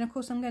 And of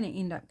course I'm going to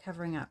end up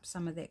covering up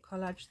some of that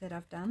collage that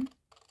I've done.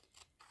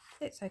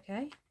 That's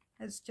okay.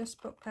 It's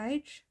just book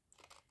page.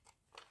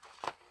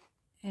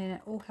 And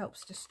it all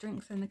helps to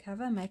strengthen the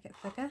cover, make it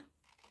thicker.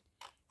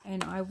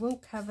 And I will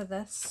cover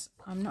this.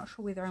 I'm not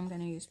sure whether I'm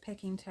going to use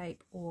packing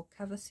tape or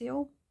cover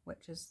seal,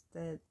 which is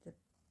the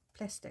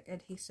plastic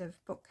adhesive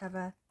book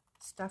cover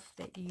stuff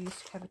that you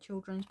use to cover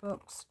children's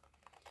books,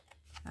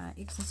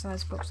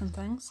 exercise books and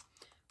things.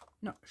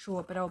 Not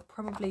sure, but I'll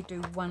probably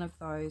do one of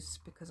those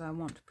because I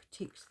want to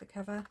protect the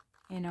cover,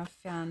 and I've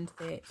found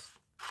that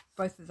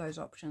both of those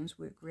options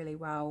work really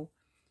well.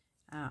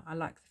 I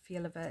like the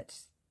feel of it.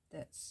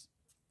 That's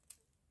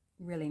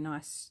really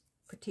nice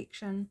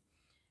protection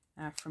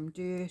from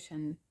dirt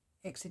and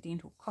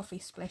accidental coffee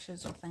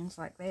splashes or things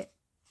like that.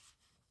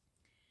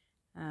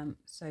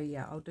 So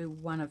yeah, I'll do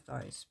one of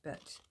those,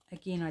 but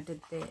again I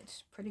did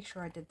that, pretty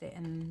sure I did that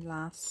in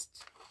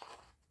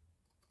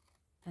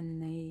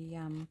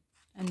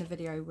the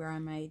video where I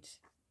made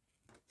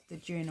the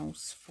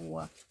journals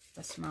for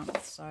this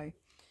month, so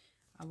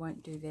I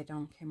won't do that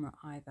on camera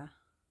either.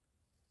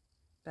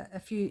 But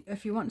if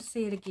you want to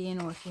see it again,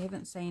 or if you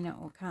haven't seen it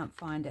or can't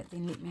find it,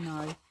 then let me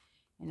know,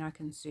 and I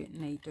can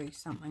certainly do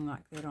something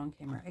like that on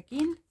camera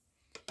again.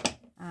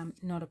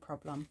 Not a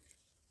problem.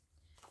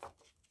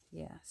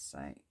 Yeah,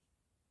 so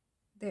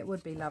that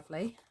would be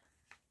lovely,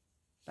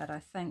 but I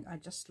think I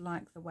just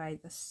like the way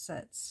this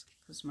sits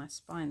because my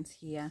spine's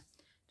here.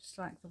 Just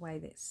like the way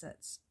that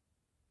sits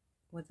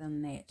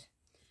within that.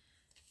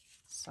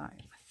 So I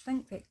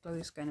think that glue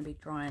is going to be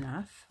dry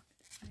enough,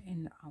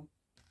 and I'll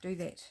do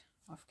that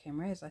off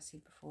camera. As I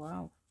said before,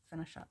 I'll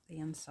finish up the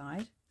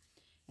inside,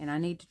 and I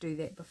need to do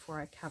that before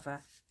I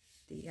cover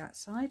the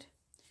outside.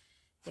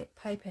 That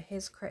paper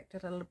has cracked a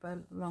little bit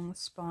along the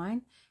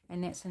spine,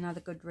 and that's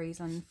another good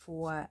reason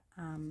for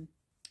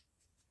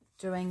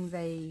doing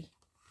the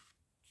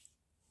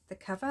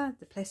cover,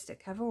 the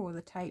plastic cover or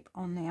the tape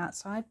on the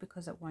outside,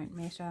 because it won't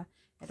matter.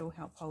 It'll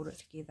help hold it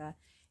together,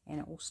 and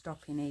it will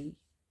stop any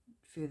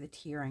further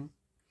tearing.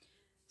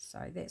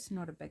 So that's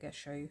not a big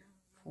issue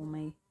for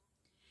me.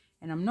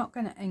 And I'm not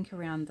going to ink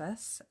around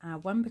this,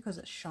 one because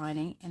it's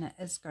shiny and it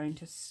is going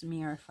to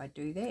smear if I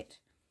do that,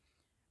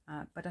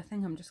 but I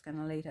think I'm just going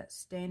to let it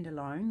stand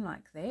alone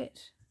like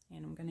that.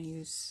 And I'm going to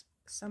use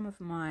some of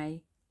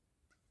my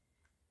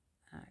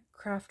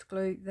craft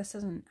glue. This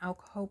is an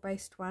alcohol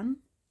based one,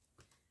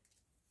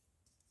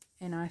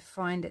 and I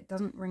find it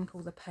doesn't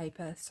wrinkle the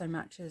paper so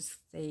much as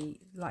the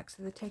likes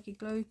of the tacky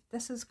glue.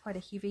 This is quite a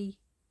heavy,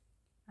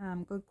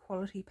 good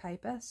quality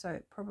paper, so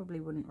it probably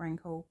wouldn't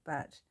wrinkle,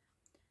 but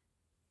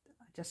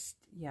I just,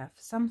 yeah,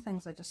 for some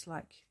things I just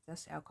like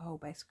this alcohol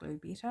based glue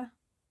better,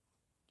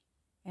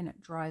 and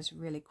it dries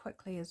really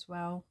quickly as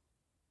well.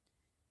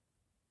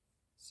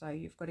 So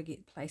you've got to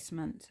get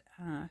placement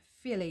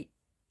fairly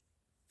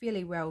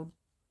well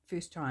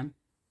first time.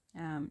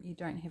 You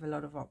don't have a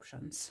lot of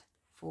options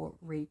for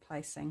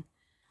replacing,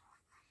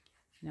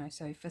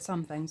 so for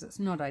some things it's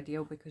not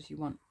ideal because you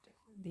want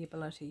the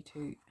ability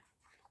to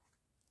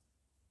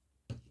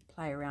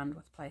play around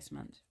with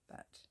placement,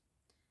 but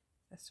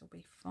this will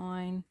be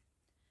fine.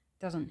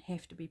 Doesn't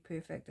have to be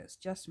perfect, it's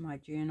just my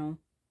journal.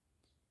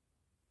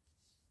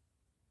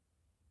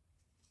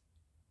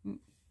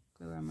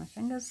 Glue on my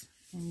fingers,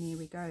 and there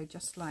we go,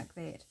 just like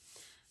that.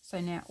 So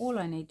now all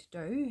I need to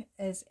do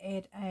is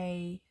add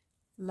a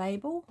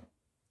label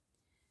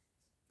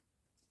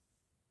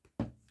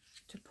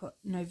to put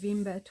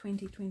November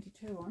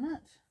 2022 on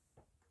it.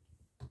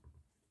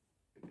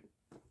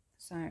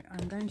 So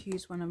I'm going to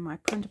use one of my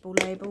printable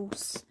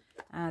labels.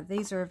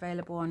 These are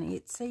available on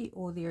Etsy,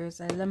 or there is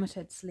a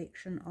limited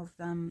selection of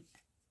them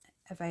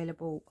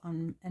available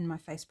in my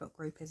Facebook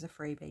group as a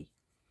freebie.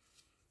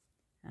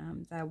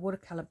 They're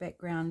watercolour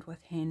background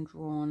with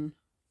hand-drawn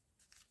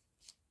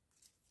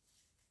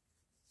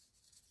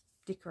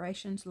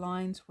decorations,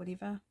 lines,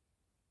 whatever.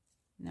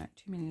 No,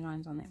 too many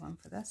lines on that one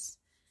for this.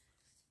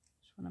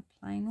 Just want a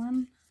plain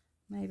one,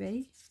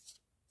 maybe.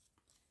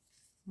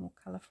 More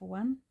colourful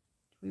one.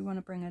 Do we want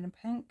to bring it in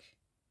pink?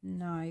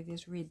 No,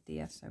 there's red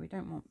there, so we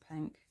don't want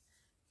pink.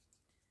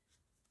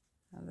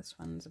 This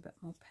one's a bit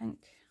more pink.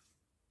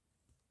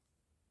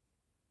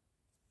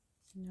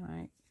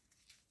 No.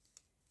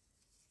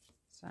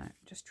 So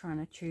just trying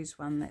to choose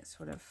one that's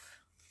sort of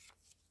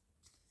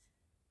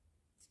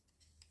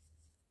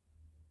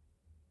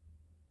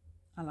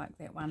I like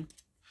that one. It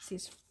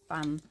says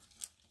fun.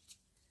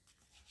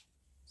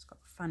 It's got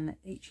fun at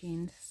each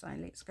end, so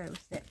let's go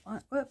with that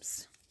one.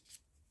 Whoops.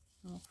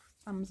 Oh,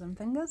 thumbs and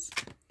fingers.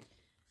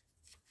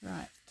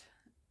 Right,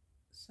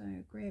 so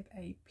grab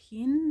a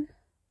pen.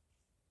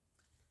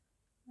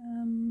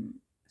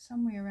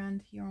 Somewhere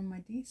around here on my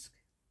desk,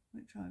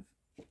 which I've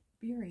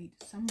buried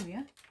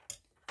somewhere,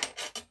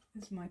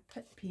 is my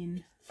pit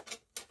pen.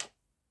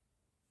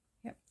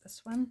 Yep,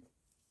 this one.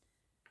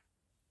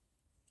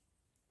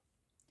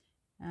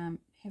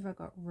 Have I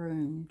got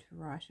room to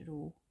write it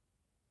all?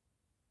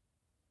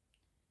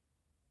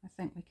 I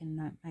think we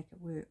can make it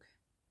work.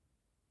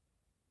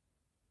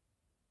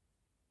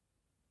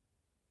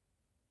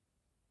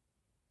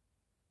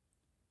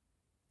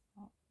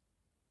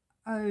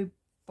 Oh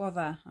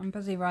bother, I'm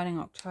busy writing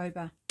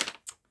October.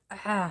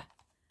 Aha,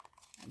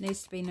 it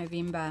needs to be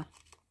November.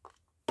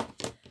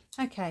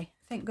 Okay,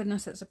 thank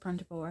goodness it's a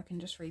printable. I can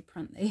just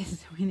reprint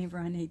these whenever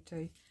I need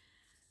to.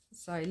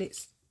 So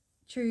let's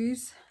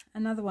choose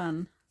another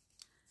one.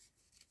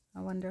 I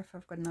wonder if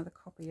I've got another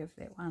copy of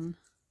that one.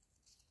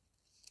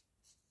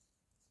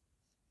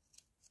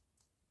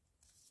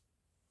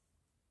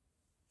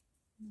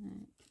 No,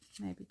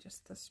 maybe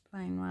just this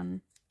plain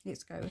one.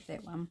 Let's go with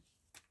that one.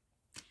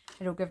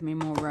 It'll give me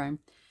more room.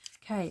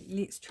 Okay,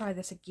 let's try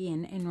this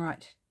again and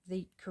write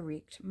the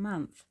correct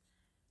month.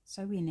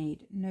 So we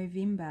need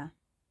November.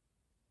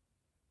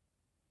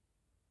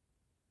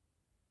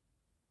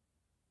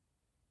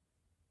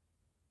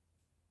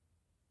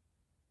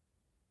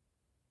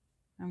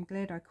 I'm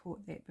glad I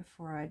caught that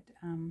before I'd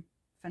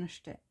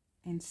finished it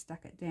and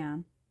stuck it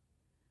down.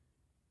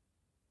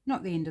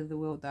 Not the end of the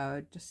world though,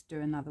 I'd just do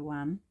another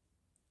one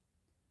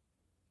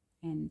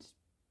and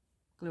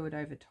glue it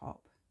over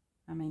top.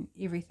 I mean,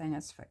 everything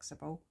is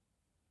fixable,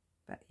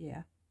 but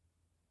yeah.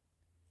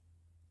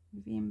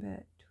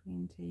 November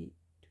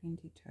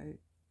 2022.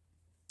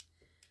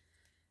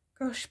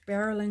 Gosh,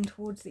 barreling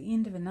towards the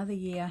end of another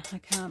year. I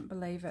can't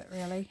believe it,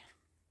 really.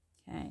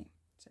 Okay.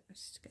 So I'm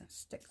just going to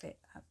stick that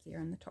up there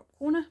in the top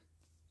corner.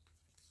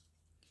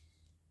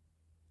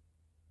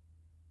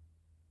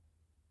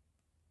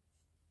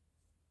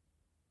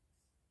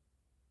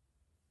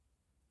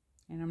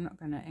 And I'm not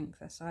going to ink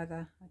this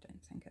either. I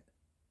don't think it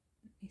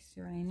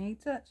necessarily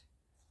needs it.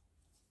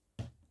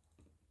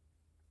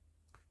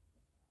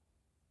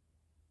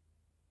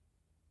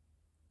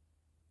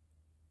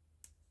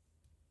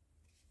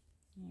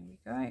 There we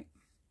go.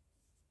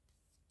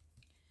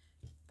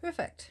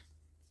 Perfect.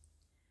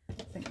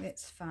 I think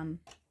that's fun.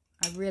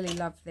 I really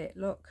love that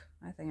look.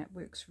 I think it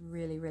works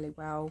really, really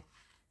well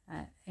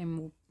and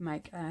will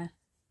make a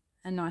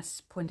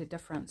nice point of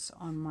difference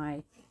on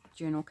my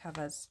journal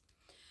covers.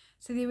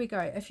 So there we go.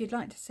 If you'd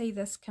like to see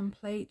this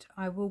complete,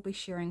 I will be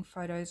sharing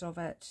photos of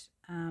it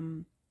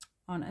on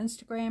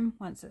Instagram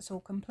once it's all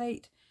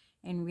complete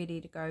and ready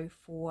to go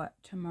for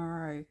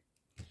tomorrow.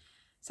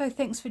 So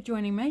thanks for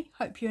joining me.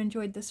 Hope you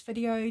enjoyed this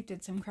video,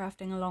 did some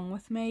crafting along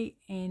with me,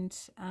 and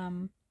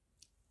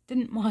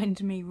didn't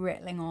mind me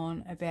rattling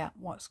on about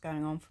what's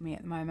going on for me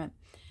at the moment.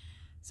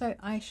 So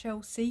I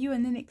shall see you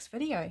in the next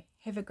video.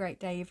 Have a great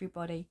day,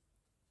 everybody.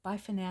 Bye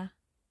for now.